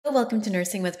Welcome to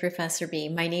Nursing with Professor B.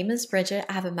 My name is Bridget.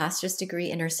 I have a master's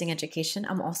degree in nursing education.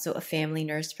 I'm also a family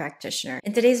nurse practitioner.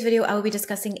 In today's video, I will be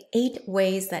discussing 8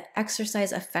 ways that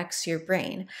exercise affects your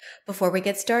brain. Before we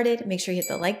get started, make sure you hit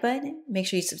the like button, make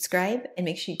sure you subscribe, and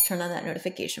make sure you turn on that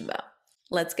notification bell.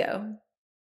 Let's go.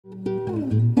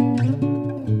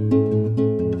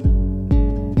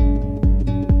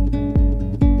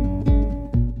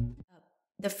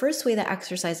 The first way that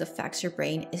exercise affects your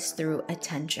brain is through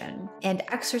attention. And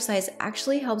exercise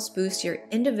actually helps boost your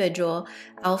individual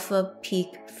alpha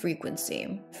peak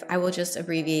frequency. I will just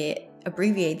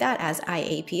abbreviate that as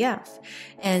IAPF.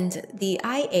 And the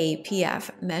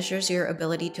IAPF measures your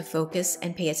ability to focus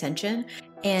and pay attention.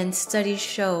 And studies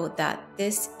show that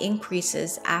this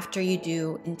increases after you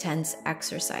do intense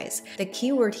exercise. The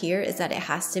key word here is that it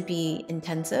has to be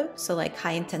intensive, so like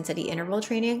high intensity interval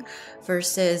training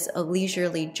versus a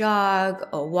leisurely jog,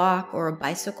 a walk, or a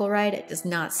bicycle ride. It does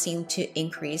not seem to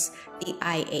increase the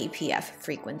IAPF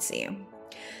frequency.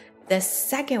 The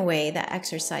second way that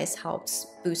exercise helps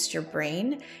boost your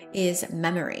brain is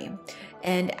memory.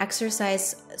 And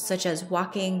exercise such as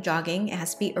walking, jogging, it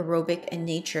has to be aerobic in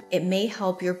nature. It may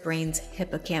help your brain's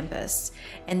hippocampus,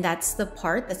 and that's the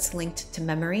part that's linked to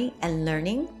memory and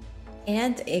learning.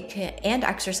 And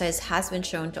exercise has been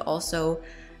shown to also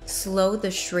slow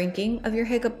the shrinking of your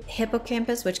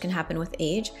hippocampus, which can happen with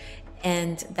age.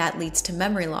 And that leads to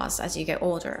memory loss as you get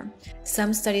older.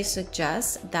 Some studies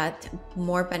suggest that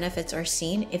more benefits are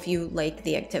seen if you like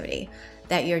the activity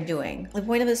that you're doing. The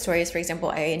point of the story is, for example,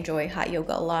 I enjoy hot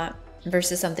yoga a lot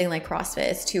versus something like CrossFit.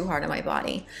 It's too hard on my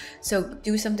body. So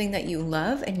do something that you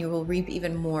love and you will reap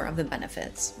even more of the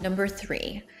benefits. Number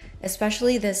 3,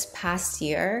 especially this past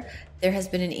year, there has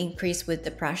been an increase with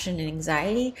depression and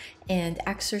anxiety, and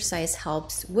exercise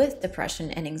helps with depression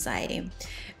and anxiety.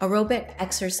 Aerobic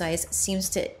exercise seems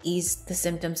to ease the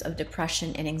symptoms of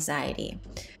depression and anxiety.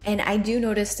 And I do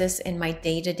notice this in my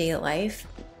day-to-day life.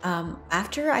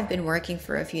 After I've been working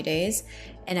for a few days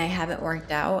and I haven't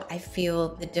worked out, I feel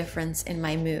the difference in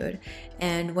my mood.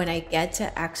 And when I get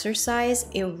to exercise,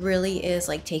 it really is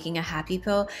like taking a happy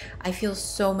pill. I feel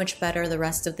so much better the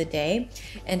rest of the day.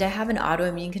 And I have an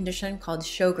autoimmune condition called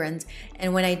Sjogren's.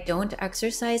 And when I don't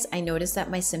exercise, I notice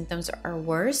that my symptoms are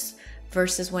worse.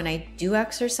 Versus when I do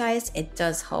exercise, it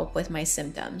does help with my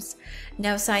symptoms.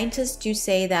 Now, scientists do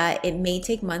say that it may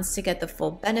take months to get the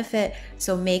full benefit,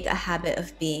 so make a habit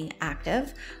of being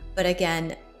active. But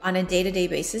again, on a day-to-day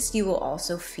basis, you will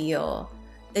also feel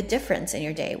the difference in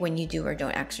your day when you do or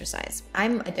don't exercise.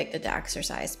 I'm addicted to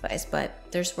exercise, but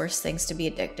there's worse things to be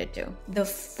addicted to. The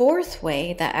fourth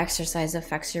way that exercise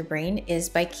affects your brain is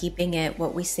by keeping it,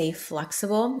 what we say,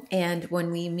 flexible. And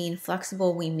when we mean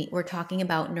flexible, we're talking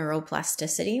about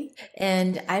neuroplasticity.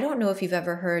 And I don't know if you've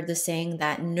ever heard the saying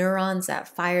that neurons that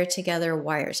fire together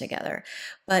wire together.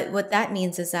 But what that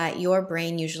means is that your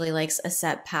brain usually likes a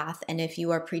set path. And if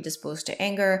you are predisposed to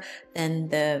anger, then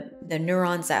the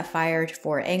neurons that fired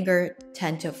for anger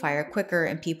tend to fire quicker.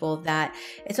 And people that,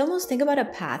 it's almost, think about a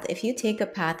path. If you take a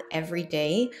path every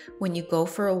day, when you go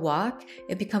for a walk,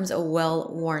 it becomes a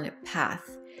well-worn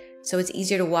path. So it's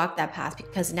easier to walk that path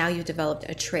because now you've developed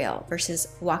a trail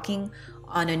versus walking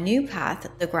on a new path.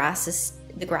 The grass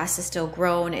is still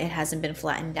grown. It hasn't been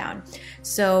flattened down.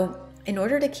 So in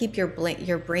order to keep your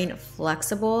brain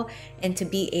flexible and to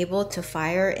be able to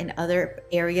fire in other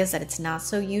areas that it's not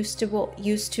so used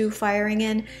to firing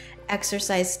in,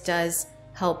 exercise does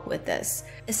help with this.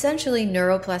 Essentially,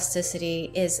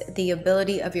 neuroplasticity is the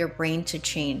ability of your brain to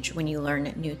change when you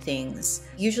learn new things.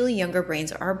 Usually younger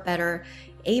brains are better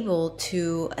able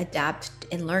to adapt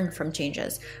and learn from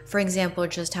changes. For example,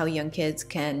 just how young kids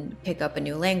can pick up a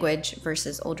new language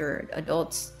versus older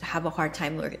adults have a hard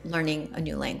time learning a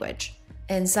new language.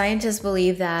 And scientists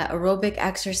believe that aerobic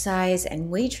exercise and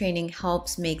weight training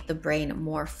helps make the brain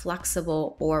more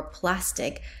flexible or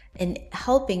plastic in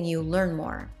helping you learn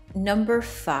more. Number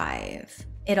 5.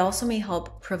 It also may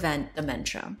help prevent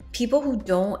dementia. People who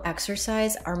don't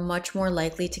exercise are much more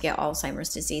likely to get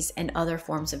Alzheimer's disease and other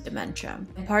forms of dementia.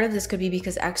 And part of this could be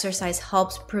because exercise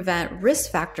helps prevent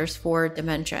risk factors for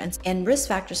dementia. And risk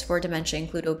factors for dementia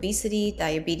include obesity,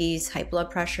 diabetes, high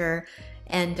blood pressure,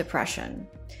 and depression.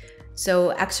 So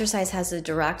exercise has a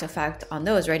direct effect on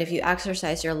those, right? If you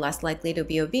exercise, you're less likely to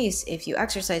be obese. If you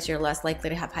exercise, you're less likely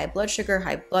to have high blood sugar,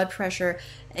 high blood pressure,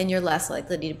 and you're less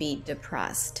likely to be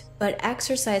depressed. But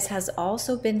exercise has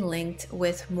also been linked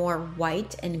with more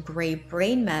white and gray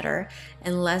brain matter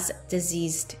and less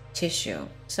diseased tissue.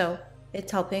 So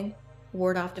it's helping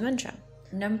ward off dementia.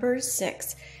 Number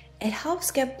 6. It helps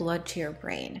get blood to your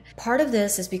brain. Part of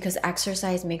this is because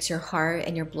exercise makes your heart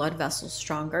and your blood vessels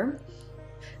stronger.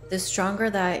 The stronger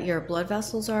that your blood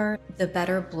vessels are, the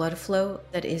better blood flow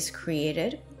that is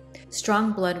created.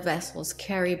 Strong blood vessels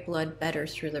carry blood better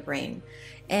through the brain,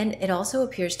 and it also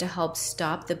appears to help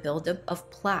stop the buildup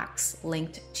of plaques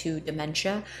linked to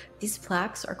dementia. These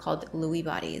plaques are called Lewy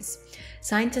bodies.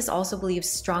 Scientists also believe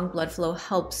strong blood flow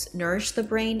helps nourish the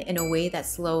brain in a way that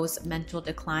slows mental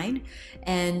decline,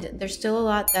 and there's still a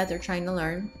lot that they're trying to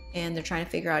learn, and they're trying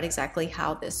to figure out exactly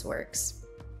how this works.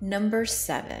 Number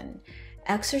 7,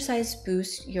 exercise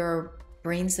boosts your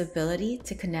brain's ability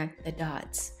to connect the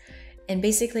dots. And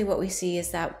basically what we see is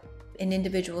that in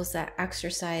individuals that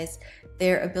exercise,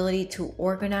 their ability to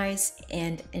organize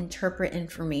and interpret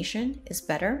information is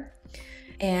better.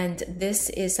 And this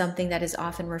is something that is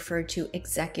often referred to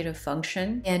executive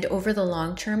function. And over the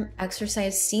long term,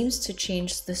 exercise seems to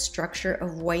change the structure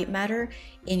of white matter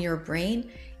in your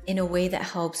brain in a way that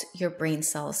helps your brain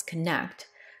cells connect.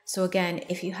 So again,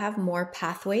 if you have more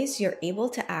pathways, you're able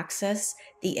to access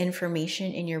the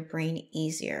information in your brain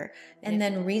easier. And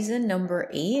then reason number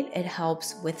 8, it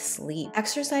helps with sleep.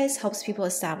 Exercise helps people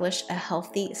establish a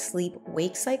healthy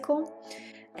sleep-wake cycle.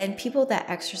 And people that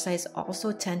exercise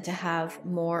also tend to have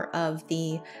more of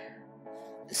the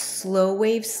slow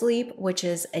wave sleep, which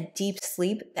is a deep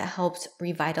sleep that helps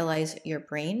revitalize your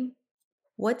brain.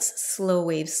 What's slow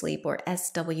wave sleep, or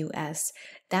SWS?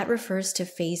 That refers to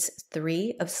phase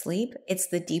 3 of sleep. It's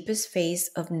the deepest phase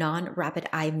of non-rapid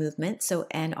eye movement, so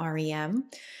NREM,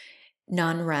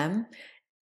 non-REM,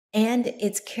 and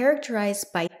it's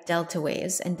characterized by delta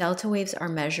waves, and delta waves are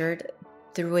measured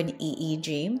through an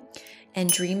EEG.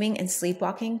 And dreaming and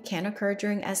sleepwalking can occur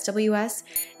during SWS,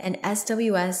 and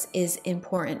SWS is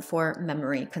important for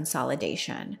memory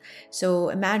consolidation. So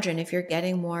imagine if you're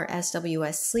getting more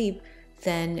SWS sleep,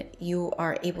 then you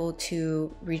are able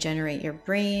to regenerate your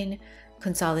brain,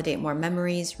 consolidate more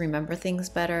memories, remember things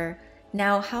better.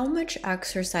 Now, how much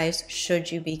exercise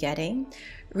should you be getting?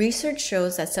 Research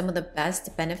shows that some of the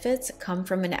best benefits come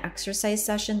from an exercise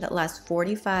session that lasts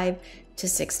 45 to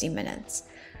 60 minutes.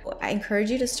 I encourage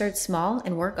you to start small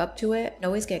and work up to it.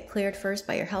 Always get cleared first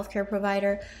by your healthcare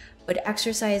provider, but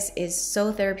exercise is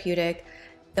so therapeutic.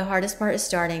 The hardest part is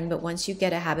starting, but once you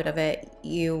get a habit of it,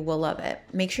 you will love it.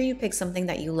 Make sure you pick something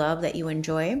that you love, that you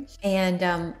enjoy,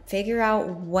 and figure out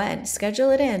when. Schedule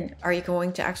it in. Are you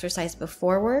going to exercise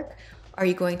before work? Are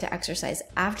you going to exercise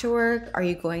after work? Are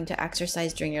you going to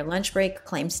exercise during your lunch break,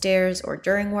 climb stairs, or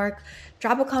during work?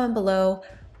 Drop a comment below.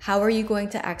 How are you going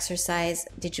to exercise?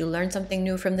 Did you learn something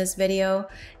new from this video?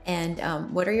 And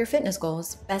what are your fitness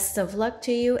goals? Best of luck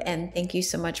to you, and thank you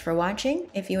so much for watching.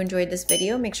 If you enjoyed this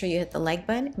video, make sure you hit the like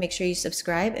button, make sure you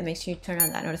subscribe, and make sure you turn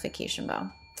on that notification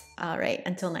bell. All right,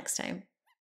 until next time.